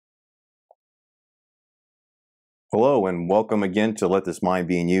Hello and welcome again to Let This Mind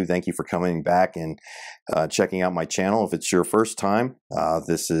Be in You. Thank you for coming back and checking out my channel. If it's your first time,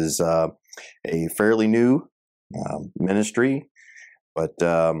 this is a fairly new ministry, but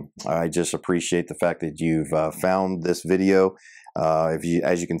I just appreciate the fact that you've found this video. As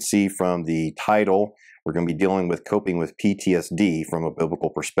you can see from the title, we're going to be dealing with coping with PTSD from a biblical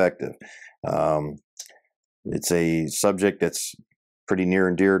perspective. It's a subject that's pretty near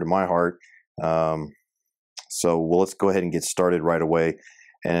and dear to my heart. So let's go ahead and get started right away.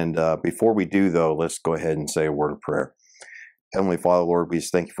 And before we do, though, let's go ahead and say a word of prayer. Heavenly Father, Lord, we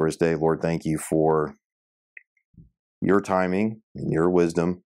just thank you for this day. Lord, thank you for your timing and your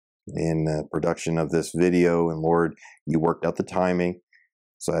wisdom in the production of this video. And Lord, you worked out the timing.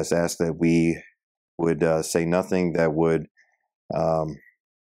 So I just ask that we would say nothing that would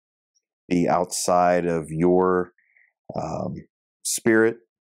be outside of your spirit.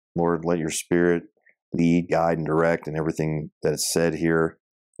 Lord, let your spirit lead, guide, and direct in everything that is said here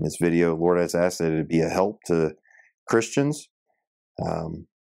in this video. Lord, I just ask that it be a help to Christians.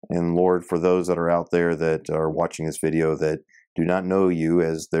 And Lord, for those that are out there that are watching this video that do not know you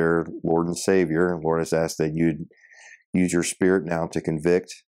as their Lord and Savior, Lord, I just ask that you'd use your spirit now to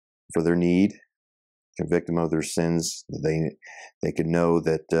convict for their need, convict them of their sins, that they could know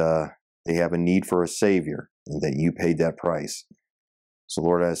that they have a need for a Savior and that you paid that price. So,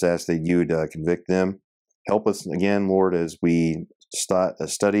 Lord, I just ask that you'd convict them. Help us again, Lord, as we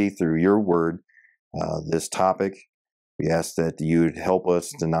study through your word this topic. We ask that you'd help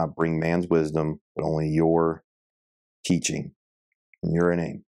us to not bring man's wisdom, but only your teaching. In your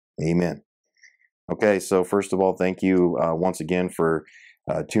name, amen. Okay, so first of all, thank you once again for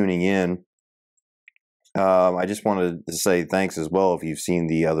tuning in. I just wanted to say thanks as well if you've seen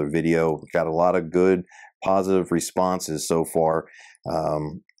the other video. We've got a lot of good, positive responses so far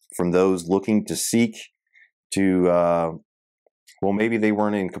from those looking to seek to, well, maybe they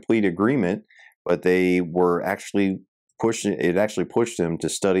weren't in complete agreement, but they were actually it actually pushed them to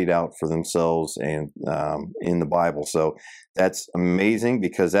study it out for themselves and in the Bible. So that's amazing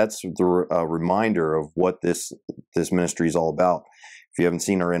because that's the reminder of what this ministry is all about. If you haven't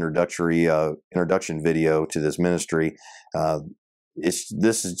seen our introduction video to this ministry, this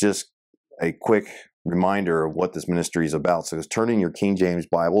is just a quick reminder of what this ministry is about. So it's turning your King James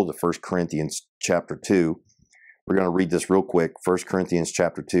Bible to 1 Corinthians chapter 2. We're going to read this real quick. 1 Corinthians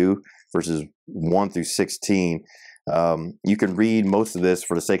chapter 2, verses 1 through 16. You can read most of this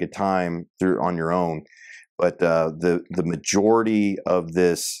for the sake of time on your own, but the majority of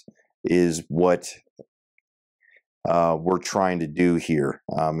this is what we're trying to do here,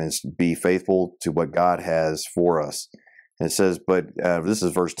 is be faithful to what God has for us. And it says, but this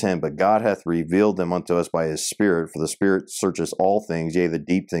is verse 10, but God hath revealed them unto us by his Spirit, for the Spirit searcheth all things, yea, the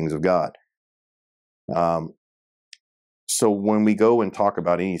deep things of God. So when we go and talk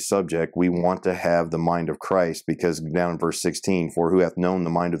about any subject, we want to have the mind of Christ, because down in verse 16, for who hath known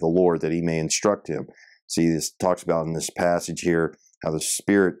the mind of the Lord, that he may instruct him. See, this talks about in this passage here, how the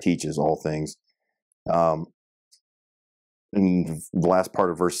Spirit teaches all things. In the last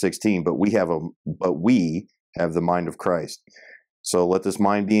part of verse 16, but we have the mind of Christ. So let this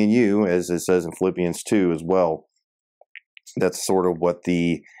mind be in you, as it says in Philippians 2 as well. That's sort of what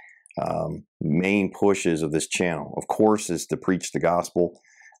the main push is of this channel. Of course, is to preach the gospel.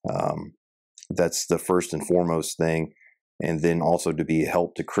 That's the first and foremost thing. And then also to be a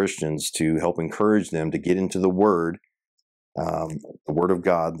help to Christians, to help encourage them to get into the Word of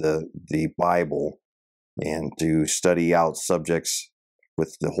God, the Bible, and to study out subjects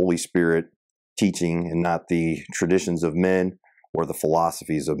with the Holy Spirit teaching and not the traditions of men or the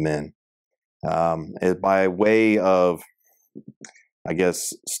philosophies of men. By way of, I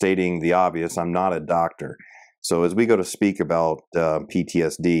guess, stating the obvious, I'm not a doctor. So as we go to speak about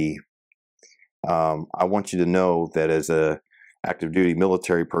PTSD, I want you to know that as a active duty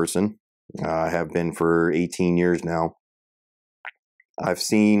military person, I have been for 18 years now. I've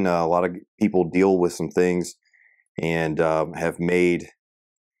seen a lot of people deal with some things and have made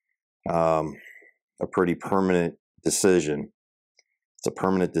a pretty permanent decision. It's a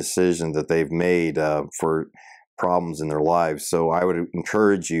permanent decision that they've made for problems in their lives. So I would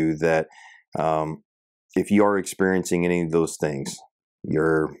encourage you that if you are experiencing any of those things,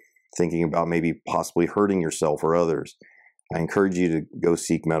 you're thinking about maybe possibly hurting yourself or others, I encourage you to go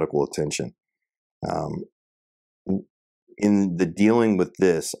seek medical attention. In the dealing with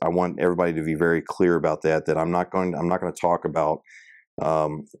this, I want everybody to be very clear about that I'm not going to talk about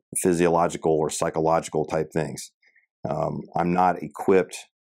physiological or psychological type things. I'm not equipped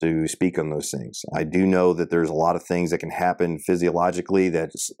to speak on those things. I do know that there's a lot of things that can happen physiologically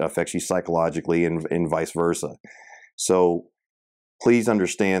that affects you psychologically and vice versa. So please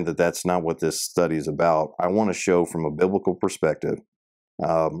understand that that's not what this study is about. I want to show from a biblical perspective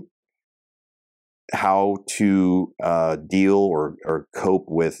how to deal or cope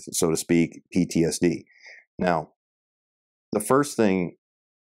with, so to speak, PTSD. Now, the first thing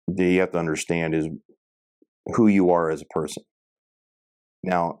that you have to understand is who you are as a person.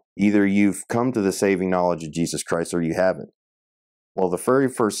 Now, either you've come to the saving knowledge of Jesus Christ or you haven't. Well, the very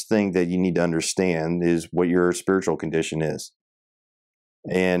first thing that you need to understand is what your spiritual condition is.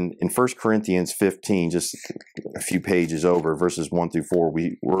 And in 1 Corinthians 15, just a few pages over, verses 1 through 4,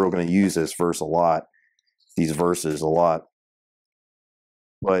 we're going to use this verse a lot, these verses a lot.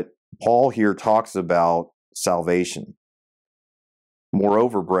 But Paul here talks about salvation.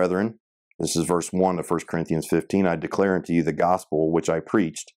 Moreover, brethren, this is verse 1 of 1 Corinthians 15, I declare unto you the gospel which I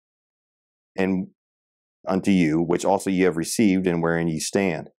preached, and unto you, which also ye have received, and wherein ye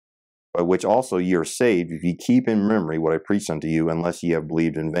stand, by which also ye are saved, if ye keep in memory what I preached unto you, unless ye have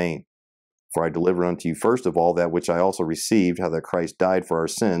believed in vain. For I delivered unto you first of all that which I also received, how that Christ died for our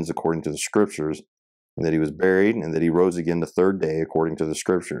sins according to the Scriptures, and that he was buried, and that he rose again the third day according to the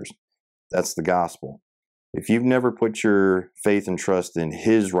Scriptures. That's the gospel. If you've never put your faith and trust in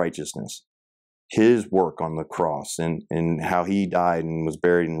his righteousness, his work on the cross, and how he died and was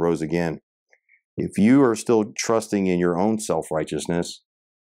buried and rose again, if you are still trusting in your own self-righteousness,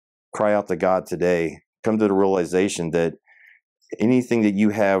 cry out to God today. Come to the realization that anything that you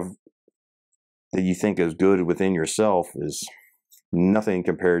have that you think is good within yourself is nothing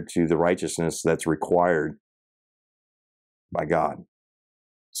compared to the righteousness that's required by God.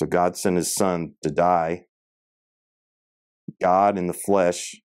 So God sent his son to die. God in the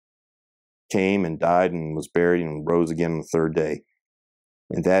flesh came and died and was buried and rose again on the third day.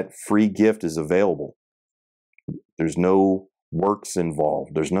 And that free gift is available. There's no works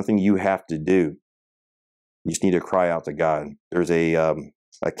involved. There's nothing you have to do. You just need to cry out to God. There's a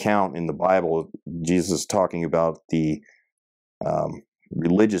account in the Bible, Jesus talking about the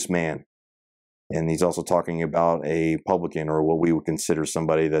religious man. And he's also talking about a publican, or what we would consider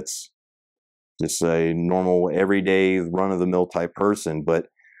somebody that's just a normal, everyday, run-of-the-mill type person. But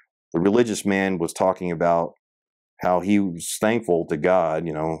the religious man was talking about how he was thankful to God.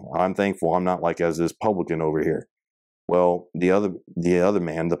 You know, I'm thankful I'm not like as this publican over here. Well, the other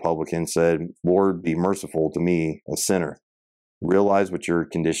man, the publican, said, Lord, be merciful to me, a sinner. Realize what your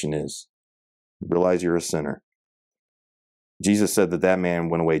condition is. Realize you're a sinner. Jesus said that man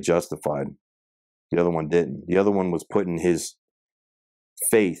went away justified. The other one didn't. The other one was putting his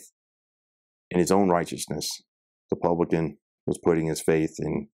faith in his own righteousness. The publican was putting his faith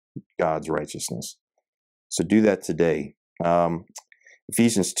in God's righteousness. So do that today.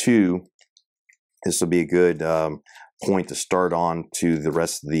 Ephesians 2, this will be a good point to start on to the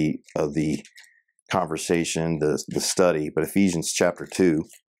rest of the conversation, the study. But Ephesians chapter 2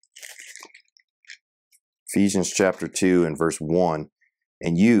 and verse 1,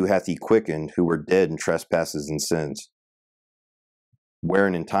 and you hath he quickened who were dead in trespasses and sins,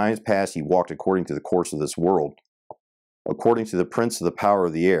 wherein in times past ye walked according to the course of this world, according to the prince of the power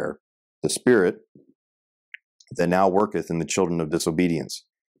of the air, the spirit that now worketh in the children of disobedience,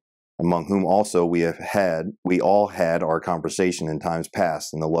 among whom also we all had our conversation in times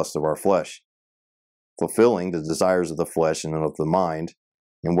past in the lust of our flesh, fulfilling the desires of the flesh and of the mind,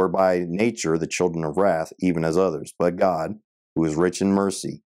 and were by nature the children of wrath, even as others. But God, who is rich in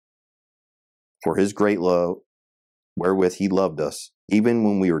mercy, for his great love, wherewith he loved us, even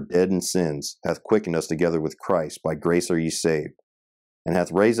when we were dead in sins, hath quickened us together with Christ. By grace are ye saved, and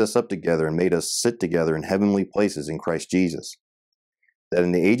hath raised us up together, and made us sit together in heavenly places in Christ Jesus, that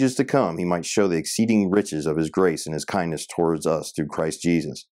in the ages to come he might show the exceeding riches of his grace and his kindness towards us through Christ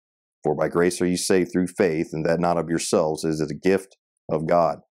Jesus. For by grace are ye saved through faith, and that not of yourselves, is it a gift of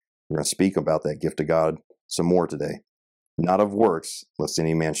God. We're going to speak about that gift of God some more today. Not of works, lest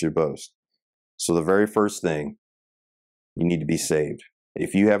any man should boast. So the very first thing, you need to be saved.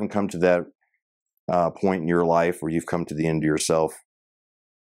 If you haven't come to that point in your life where you've come to the end of yourself,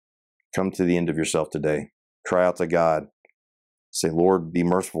 come to the end of yourself today. Cry out to God. Say, Lord, be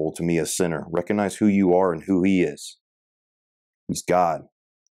merciful to me, a sinner. Recognize who you are and who he is. He's God.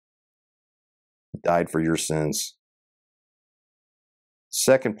 He died for your sins.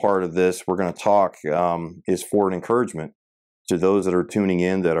 Second part of this we're going to talk is for an encouragement to those that are tuning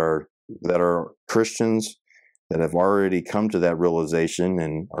in that are Christians, that have already come to that realization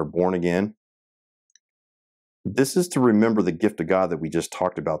and are born again. This is to remember the gift of God that we just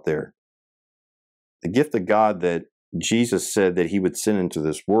talked about there. The gift of God that Jesus said that he would send into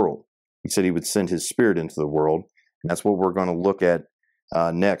this world. He said he would send his Spirit into the world. And that's what we're going to look at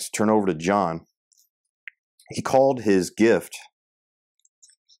next. Turn over to John. He called his gift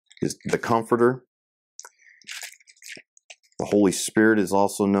the Comforter. The Holy Spirit is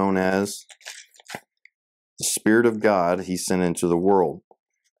also known as the Spirit of God he sent into the world.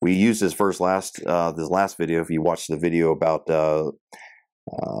 We used this verse this last video. If you watched the video about the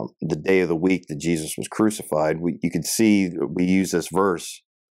day of the week that Jesus was crucified, you could see we use this verse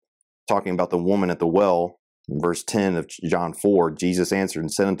talking about the woman at the well. In verse 10 of John 4, Jesus answered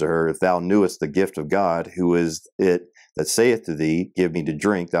and said unto her, If thou knewest the gift of God, who is it that saith to thee, Give me to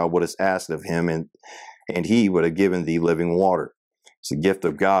drink, thou wouldest ask of him, and he would have given thee living water. It's the gift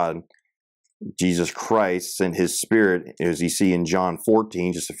of God. Jesus Christ sent his Spirit, as you see in John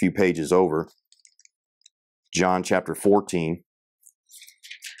 14, just a few pages over. John chapter 14,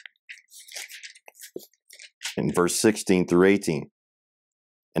 in verse 16 through 18.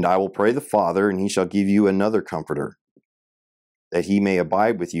 And I will pray the Father, and he shall give you another Comforter, that he may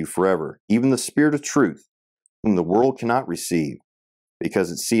abide with you forever, even the Spirit of truth, whom the world cannot receive, because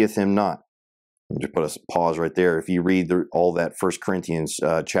it seeth him not. Just put a pause right there. If you read all that 1 Corinthians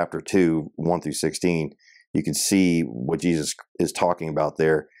chapter 2, 1 through 16, you can see what Jesus is talking about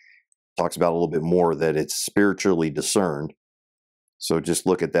there. Talks about a little bit more that it's spiritually discerned. So just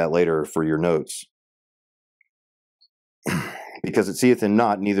look at that later for your notes. Because it seeth him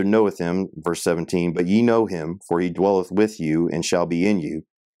not, neither knoweth him, verse 17, but ye know him, for he dwelleth with you and shall be in you.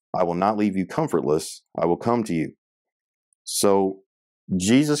 I will not leave you comfortless, I will come to you. So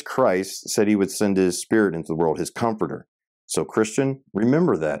Jesus Christ said he would send his Spirit into the world, his Comforter. So Christian,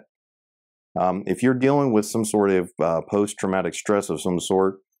 remember that. If you're dealing with some sort of post-traumatic stress of some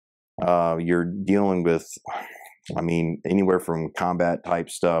sort, you're dealing with, anywhere from combat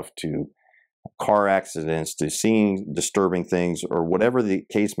type stuff to car accidents to seeing disturbing things or whatever the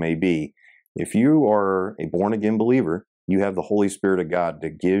case may be, if you are a born-again believer, you have the Holy Spirit of God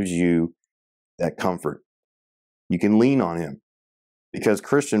that gives you that comfort. You can lean on him. Because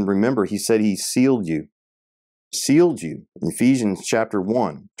Christian, remember, he said he sealed you. Sealed you. In Ephesians chapter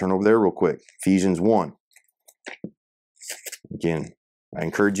 1. Turn over there real quick. Ephesians 1. Again, I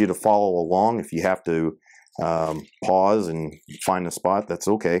encourage you to follow along. If you have to pause and find a spot, that's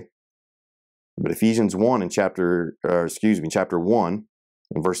okay. But Ephesians 1 in chapter 1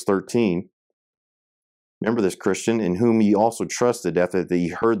 in verse 13. Remember this, Christian, in whom ye also trusted after that ye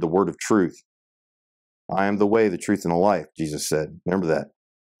heard the word of truth. I am the way, the truth, and the life, Jesus said. Remember that.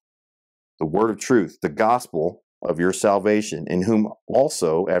 The word of truth, the gospel of your salvation, in whom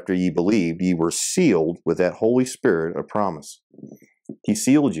also, after ye believed, ye were sealed with that Holy Spirit of promise. He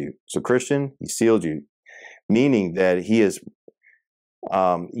sealed you. So, Christian, he sealed you. Meaning that he is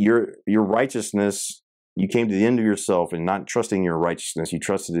your righteousness, you came to the end of yourself and not trusting your righteousness, you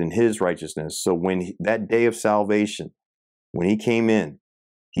trusted in his righteousness. So when that day of salvation, when he came in,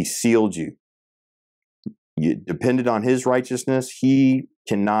 he sealed you. You depended on his righteousness, he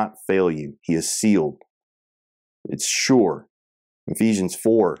cannot fail you. He is sealed. It's sure. Ephesians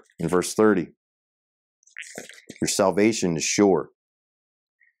 4 in verse 30. Your salvation is sure.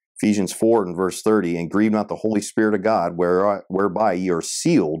 Ephesians 4 and verse 30, and grieve not the Holy Spirit of God, whereby ye are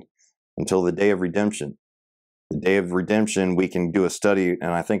sealed until the day of redemption. The day of redemption, we can do a study,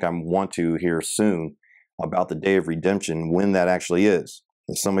 and I think I want to here soon, about the day of redemption, when that actually is.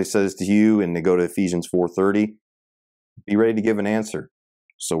 If somebody says to you, and they go to Ephesians 4:30, be ready to give an answer.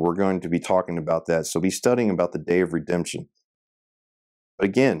 So we're going to be talking about that. So be studying about the day of redemption. But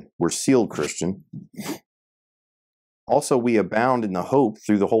again, we're sealed, Christian. Also, we abound in the hope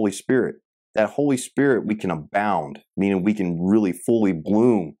through the Holy Spirit. That Holy Spirit, we can abound, meaning we can really fully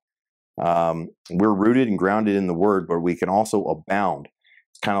bloom. We're rooted and grounded in the Word, but we can also abound.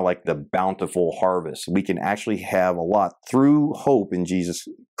 It's kind of like the bountiful harvest. We can actually have a lot through hope in Jesus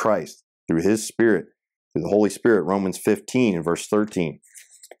Christ, through His Spirit, through the Holy Spirit. Romans 15 and verse 13.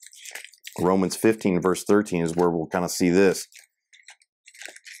 Romans 15 and verse 13 is where we'll kind of see this.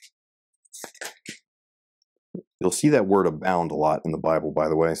 You'll see that word abound a lot in the Bible, by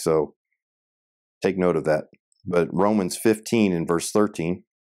the way, so take note of that. But Romans 15 and verse 13.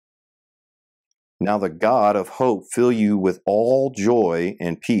 Now the God of hope fill you with all joy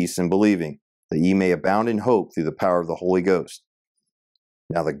and peace in believing, that ye may abound in hope through the power of the Holy Ghost.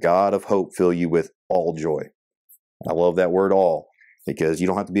 Now the God of hope fill you with all joy. I love that word all, because you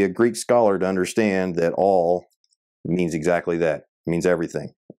don't have to be a Greek scholar to understand that all means exactly that. It means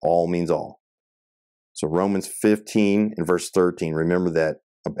everything. All means all. So Romans 15 and verse 13, remember that.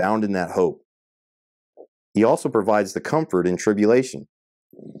 Abound in that hope. He also provides the comfort in tribulation.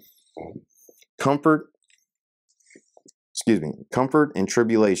 Comfort comfort in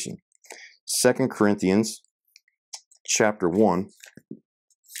tribulation. 2 Corinthians chapter 1.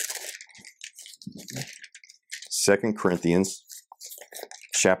 2 Corinthians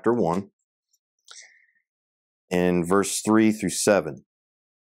chapter 1 and verse 3 through 7.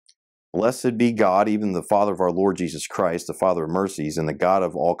 Blessed be God, even the Father of our Lord Jesus Christ, the Father of mercies, and the God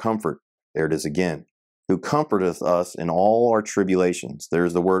of all comfort. There it is again. Who comforteth us in all our tribulations.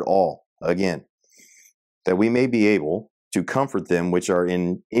 There's the word all again. That we may be able to comfort them which are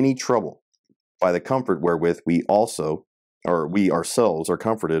in any trouble, by the comfort wherewith we ourselves are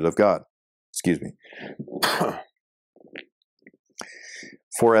comforted of God.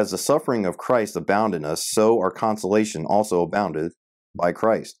 For as the suffering of Christ abound in us, so our consolation also aboundeth by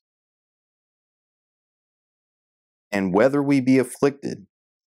Christ. And whether we be afflicted,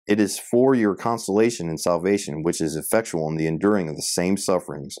 it is for your consolation and salvation, which is effectual in the enduring of the same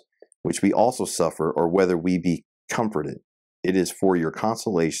sufferings, which we also suffer, or whether we be comforted, it is for your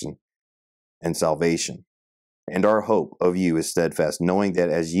consolation and salvation. And our hope of you is steadfast, knowing that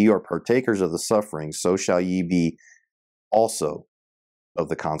as ye are partakers of the suffering, so shall ye be also of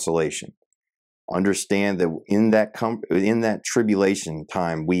the consolation. Understand that in that tribulation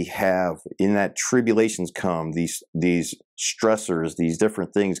time, in that tribulations come, these stressors, these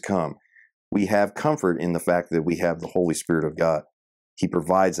different things come. We have comfort in the fact that we have the Holy Spirit of God. He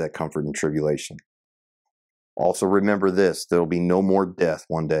provides that comfort in tribulation. Also remember this, there will be no more death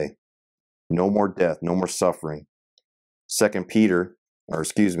one day. No more death, no more suffering. 2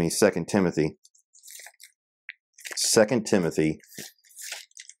 Timothy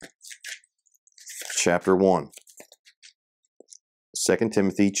chapter 1. 2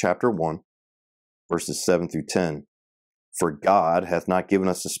 Timothy chapter 1, verses 7 through 10. For God hath not given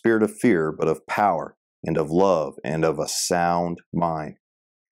us a spirit of fear, but of power, and of love, and of a sound mind.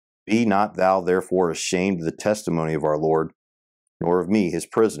 Be not thou therefore ashamed of the testimony of our Lord, nor of me his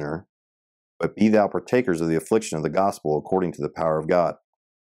prisoner, but be thou partakers of the affliction of the gospel according to the power of God,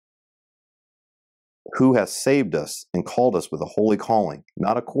 who hath saved us and called us with a holy calling,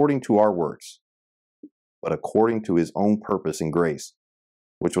 not according to our works, but according to his own purpose and grace,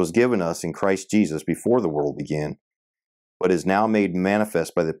 which was given us in Christ Jesus before the world began, but is now made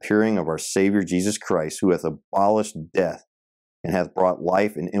manifest by the appearing of our Savior Jesus Christ, who hath abolished death and hath brought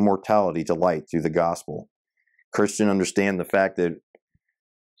life and immortality to light through the gospel. Christian, understand the fact that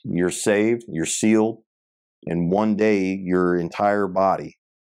you're saved, you're sealed, and one day your entire body,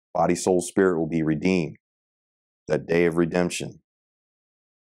 soul, spirit will be redeemed. That day of redemption.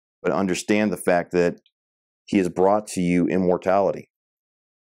 But understand the fact that he has brought to you immortality,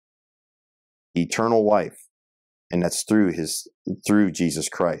 eternal life, and that's through Jesus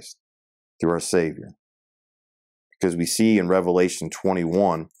Christ, through our Savior. Because we see in Revelation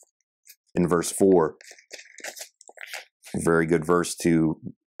 21, in verse 4, a very good verse to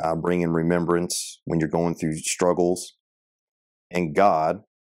bring in remembrance when you're going through struggles. And God,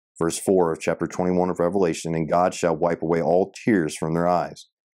 verse 4 of chapter 21 of Revelation, and God shall wipe away all tears from their eyes,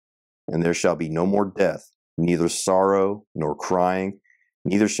 and there shall be no more death, neither sorrow nor crying,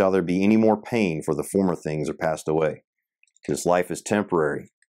 neither shall there be any more pain, for the former things are passed away. Because life is temporary.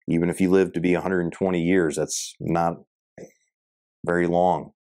 Even if you live to be 120 years, that's not very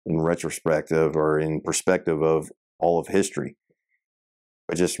long in retrospective or in perspective of all of history.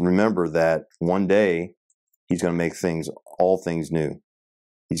 But just remember that one day he's going to make all things new.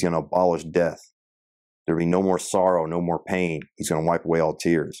 He's going to abolish death. There'll be no more sorrow, no more pain. He's going to wipe away all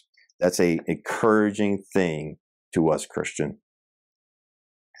tears. That's an encouraging thing to us, Christian.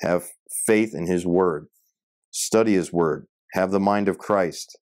 Have faith in his word. Study his word. Have the mind of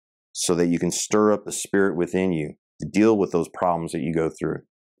Christ so that you can stir up the spirit within you to deal with those problems that you go through.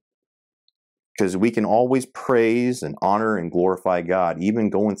 Because we can always praise and honor and glorify God, even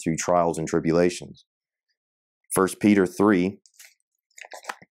going through trials and tribulations. 1 Peter 3,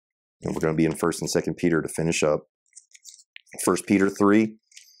 and we're going to be in 1 and 2 Peter to finish up. 1 Peter 3.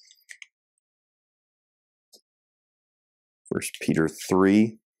 1 Peter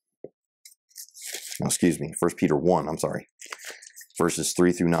 1, verses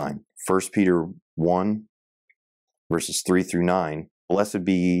 3 through 9. 1 Peter 1, verses 3 through 9. Blessed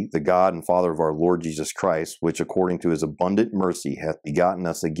be the God and Father of our Lord Jesus Christ, which according to his abundant mercy hath begotten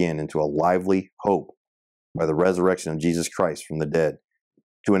us again into a lively hope by the resurrection of Jesus Christ from the dead,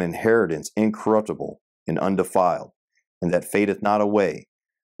 to an inheritance incorruptible and undefiled, and that fadeth not away,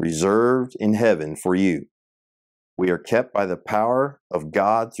 reserved in heaven for you. We are kept by the power of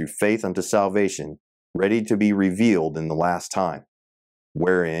God through faith unto salvation, ready to be revealed in the last time,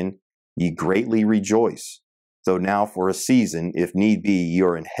 wherein ye greatly rejoice, though now for a season, if need be, ye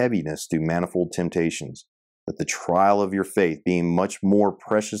are in heaviness through manifold temptations, that the trial of your faith, being much more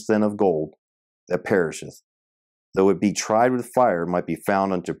precious than of gold that perisheth, though it be tried with fire, might be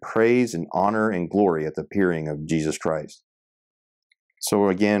found unto praise and honor and glory at the appearing of Jesus Christ. So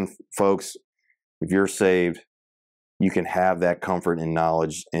again, folks, if you're saved, you can have that comfort and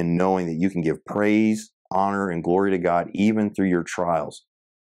knowledge and knowing that you can give praise, honor, and glory to God even through your trials,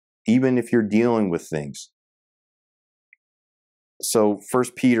 even if you're dealing with things. So 1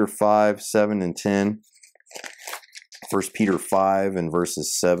 Peter 5, 7 and 10. 1 Peter 5 and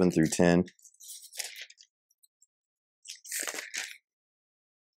verses 7 through 10. It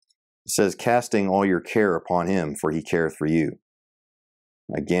says, casting all your care upon him, for he careth for you.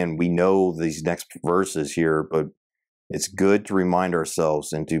 Again, we know these next verses here, but it's good to remind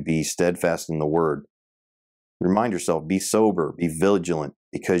ourselves and to be steadfast in the word. Remind yourself, be sober, be vigilant,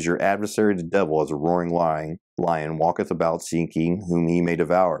 because your adversary the devil, as a roaring lion, walketh about seeking whom he may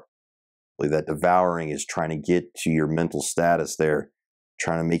devour. That devouring is trying to get to your mental status there,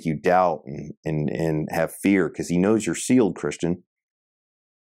 trying to make you doubt and have fear, because he knows you're sealed, Christian.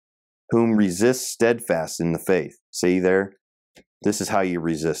 Whom resist steadfast in the faith. See there? This is how you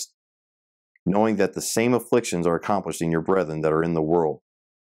resist. Knowing that the same afflictions are accomplished in your brethren that are in the world.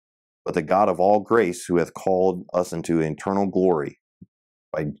 But the God of all grace, who hath called us into eternal glory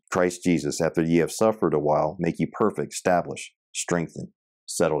by Christ Jesus, after ye have suffered a while, make you perfect, establish, strengthen,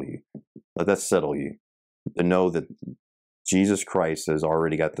 settle you. Let that settle you. To know that Jesus Christ has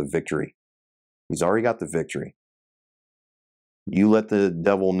already got the victory. He's already got the victory. You let the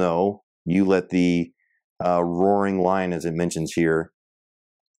devil know. You let the roaring lion, as it mentions here,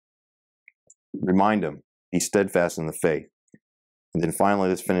 remind him. Be steadfast in the faith. And then finally,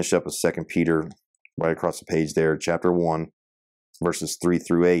 let's finish up with 2 Peter, right across the page there, chapter 1, verses 3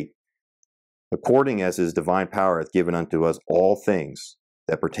 through 8. According as his divine power hath given unto us all things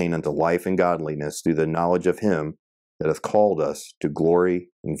that pertain unto life and godliness, through the knowledge of him that hath called us to glory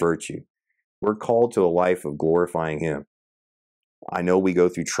and virtue. We're called to a life of glorifying him. I know we go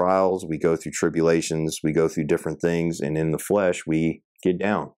through trials, we go through tribulations, we go through different things, and in the flesh, we get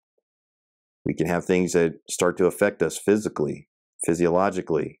down. We can have things that start to affect us physically,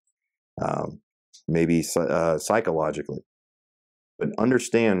 physiologically, maybe psychologically. But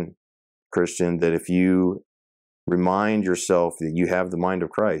understand, Christian, that if you remind yourself that you have the mind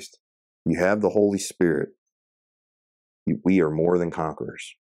of Christ, you have the Holy Spirit, we are more than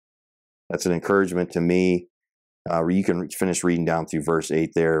conquerors. That's an encouragement to me. You can finish reading down through verse 8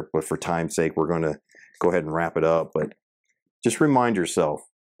 there, but for time's sake, we're going to go ahead and wrap it up. But just remind yourself,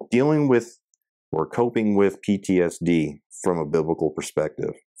 dealing with or coping with PTSD from a biblical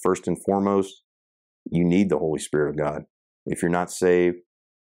perspective, first and foremost, you need the Holy Spirit of God. If you're not saved,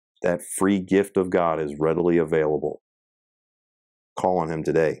 that free gift of God is readily available. Call on him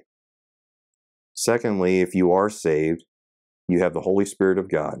today. Secondly, if you are saved, you have the Holy Spirit of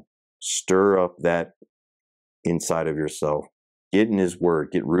God. Stir up that inside of yourself. Get in his word.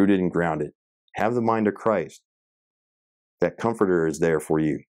 Get rooted and grounded. Have the mind of Christ. That comforter is there for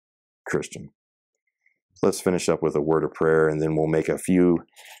you, Christian. Let's finish up with a word of prayer, and then we'll make a few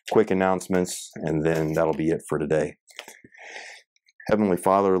quick announcements, and then that'll be it for today. Heavenly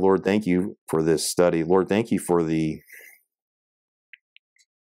Father, Lord, thank you for this study. Lord, thank you for the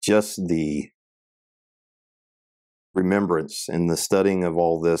remembrance and the studying of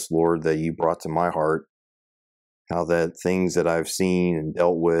all this, Lord, that you brought to my heart. How that things that I've seen and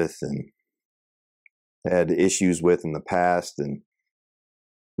dealt with and had issues with in the past, and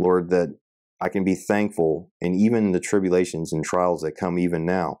Lord, that I can be thankful in even the tribulations and trials that come even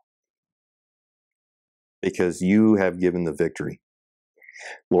now, because you have given the victory.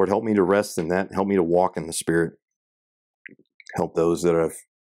 Lord, help me to rest in that. Help me to walk in the Spirit. Help those that are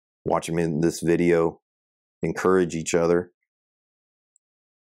watching me in this video encourage each other.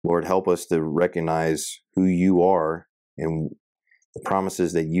 Lord, help us to recognize who you are and the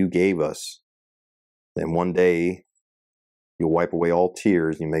promises that you gave us. Then one day you'll wipe away all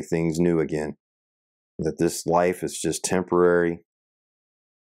tears and you make things new again. That this life is just temporary,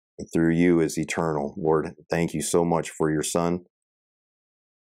 and through you is eternal. Lord, thank you so much for your Son.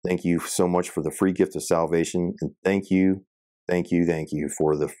 Thank you so much for the free gift of salvation. And thank you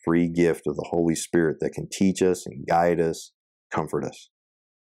for the free gift of the Holy Spirit that can teach us and guide us, comfort us.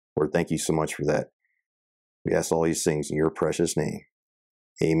 Lord, thank you so much for that. We ask all these things in your precious name.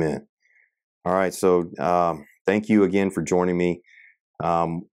 Amen. All right, so thank you again for joining me.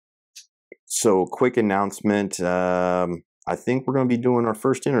 So quick announcement. I think we're going to be doing our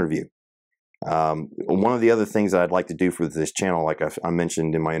first interview. One of the other things that I'd like to do for this channel, like I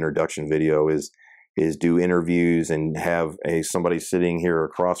mentioned in my introduction video, is do interviews and have somebody sitting here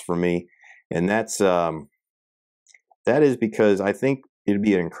across from me. And that's That is because I think it'd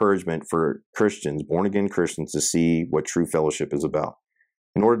be an encouragement for Christians, born again Christians, to see what true fellowship is about.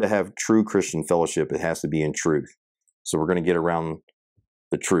 In order to have true Christian fellowship, it has to be in truth. So we're going to get around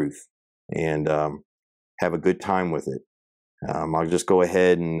the truth and have a good time with it. I'll just go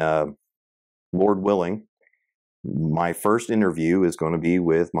ahead and, Lord willing, my first interview is going to be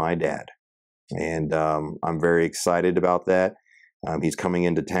with my dad. And I'm very excited about that. He's coming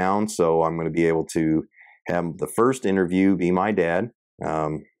into town, so I'm going to be able to have the first interview be my dad.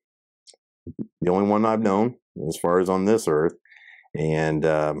 The only one I've known as far as on this earth. And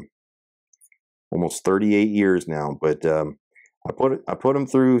almost 38 years now. But I put him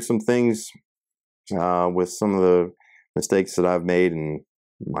through some things with some of the mistakes that I've made in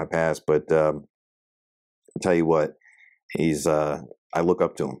my past. But I'll tell you what, I look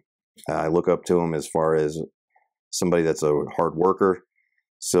up to him. I look up to him as far as somebody that's a hard worker.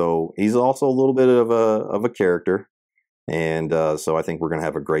 So he's also a little bit of a character. And so I think we're going to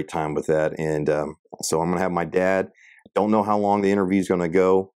have a great time with that. And so I'm going to have my dad. Don't know how long the interview is going to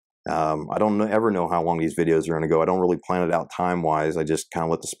go. I don't ever know how long these videos are going to go. I don't really plan it out time-wise. I just kind of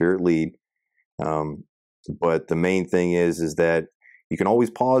let the Spirit lead. But the main thing is that you can always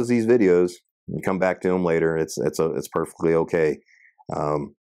pause these videos and come back to them later. It's perfectly okay.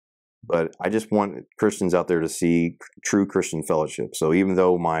 But I just want Christians out there to see true Christian fellowship. So even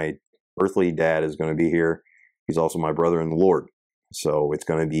though my earthly dad is going to be here, he's also my brother in the Lord. So it's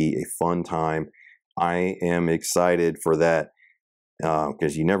going to be a fun time. I am excited for that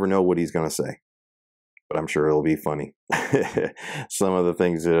because you never know what he's going to say. But I'm sure it'll be funny. Some of the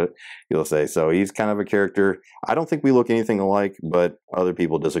things that he'll say. So he's kind of a character. I don't think we look anything alike, but other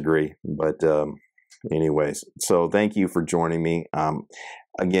people disagree. But anyways, so thank you for joining me.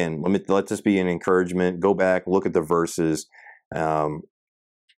 Again, let this be an encouragement. Go back, look at the verses.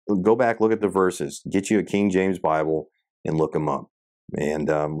 Go back, look at the verses. Get you a King James Bible and look them up. And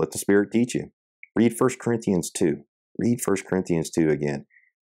let the Spirit teach you. Read 1 Corinthians 2. Read 1 Corinthians 2 again.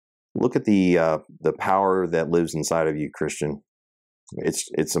 Look at the power that lives inside of you, Christian.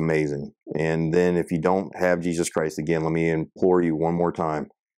 It's amazing. And then if you don't have Jesus Christ, again, let me implore you one more time.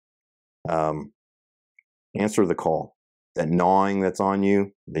 Answer the call. That gnawing that's on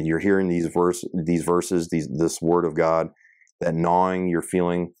you, that you're hearing these verses, this Word of God, that gnawing you're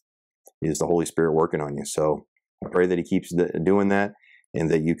feeling is the Holy Spirit working on you. So I pray that He keeps doing that and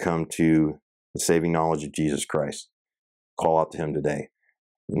that you come to the saving knowledge of Jesus Christ. Call out to Him today.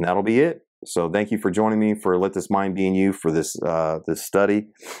 And that'll be it. So thank you for joining me for Let This Mind Be in You for this study,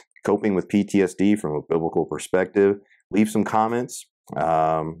 Coping with PTSD from a Biblical Perspective. Leave some comments.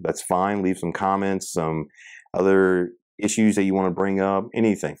 That's fine. Leave some comments, some other issues that you want to bring up,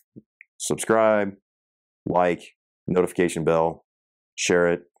 anything. Subscribe, like, notification bell, share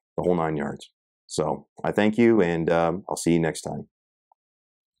it, the whole 9 yards. So I thank you, and I'll see you next time.